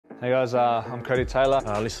Hey guys, I'm Cody Taylor.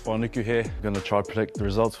 Lisa Whainuku here. I'm going to try to predict the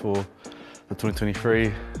results for the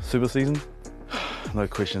 2023 Super Season. No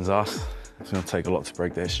questions asked. It's going to take a lot to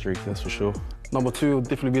break that streak, that's for sure. Number 2 will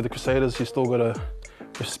definitely be the Crusaders. You still got to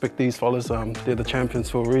respect these fellas. They're the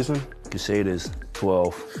champions for a reason. Crusaders,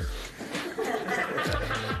 12.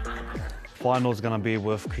 Final's going to be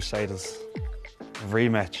with Crusaders.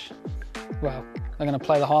 Rematch. Well, they're going to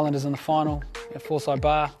play the Highlanders in the final at Forsyth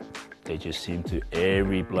Bar. They just seem to,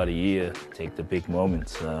 every bloody year, take the big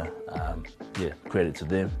moments. Yeah, credit to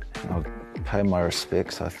them. I'll pay my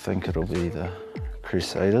respects. I think it'll be the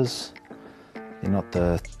Crusaders. They're not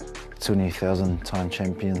the 20,000-time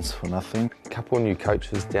champions for nothing. A couple of new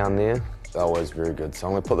coaches down there. They're always very good, so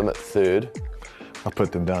I'm going to put them at 3rd. I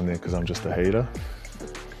put them down there because I'm just a hater.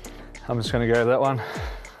 I'm just going to go with that one.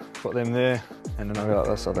 Put them there, and then I'll go like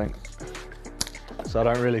this, I think. So I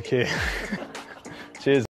don't really care.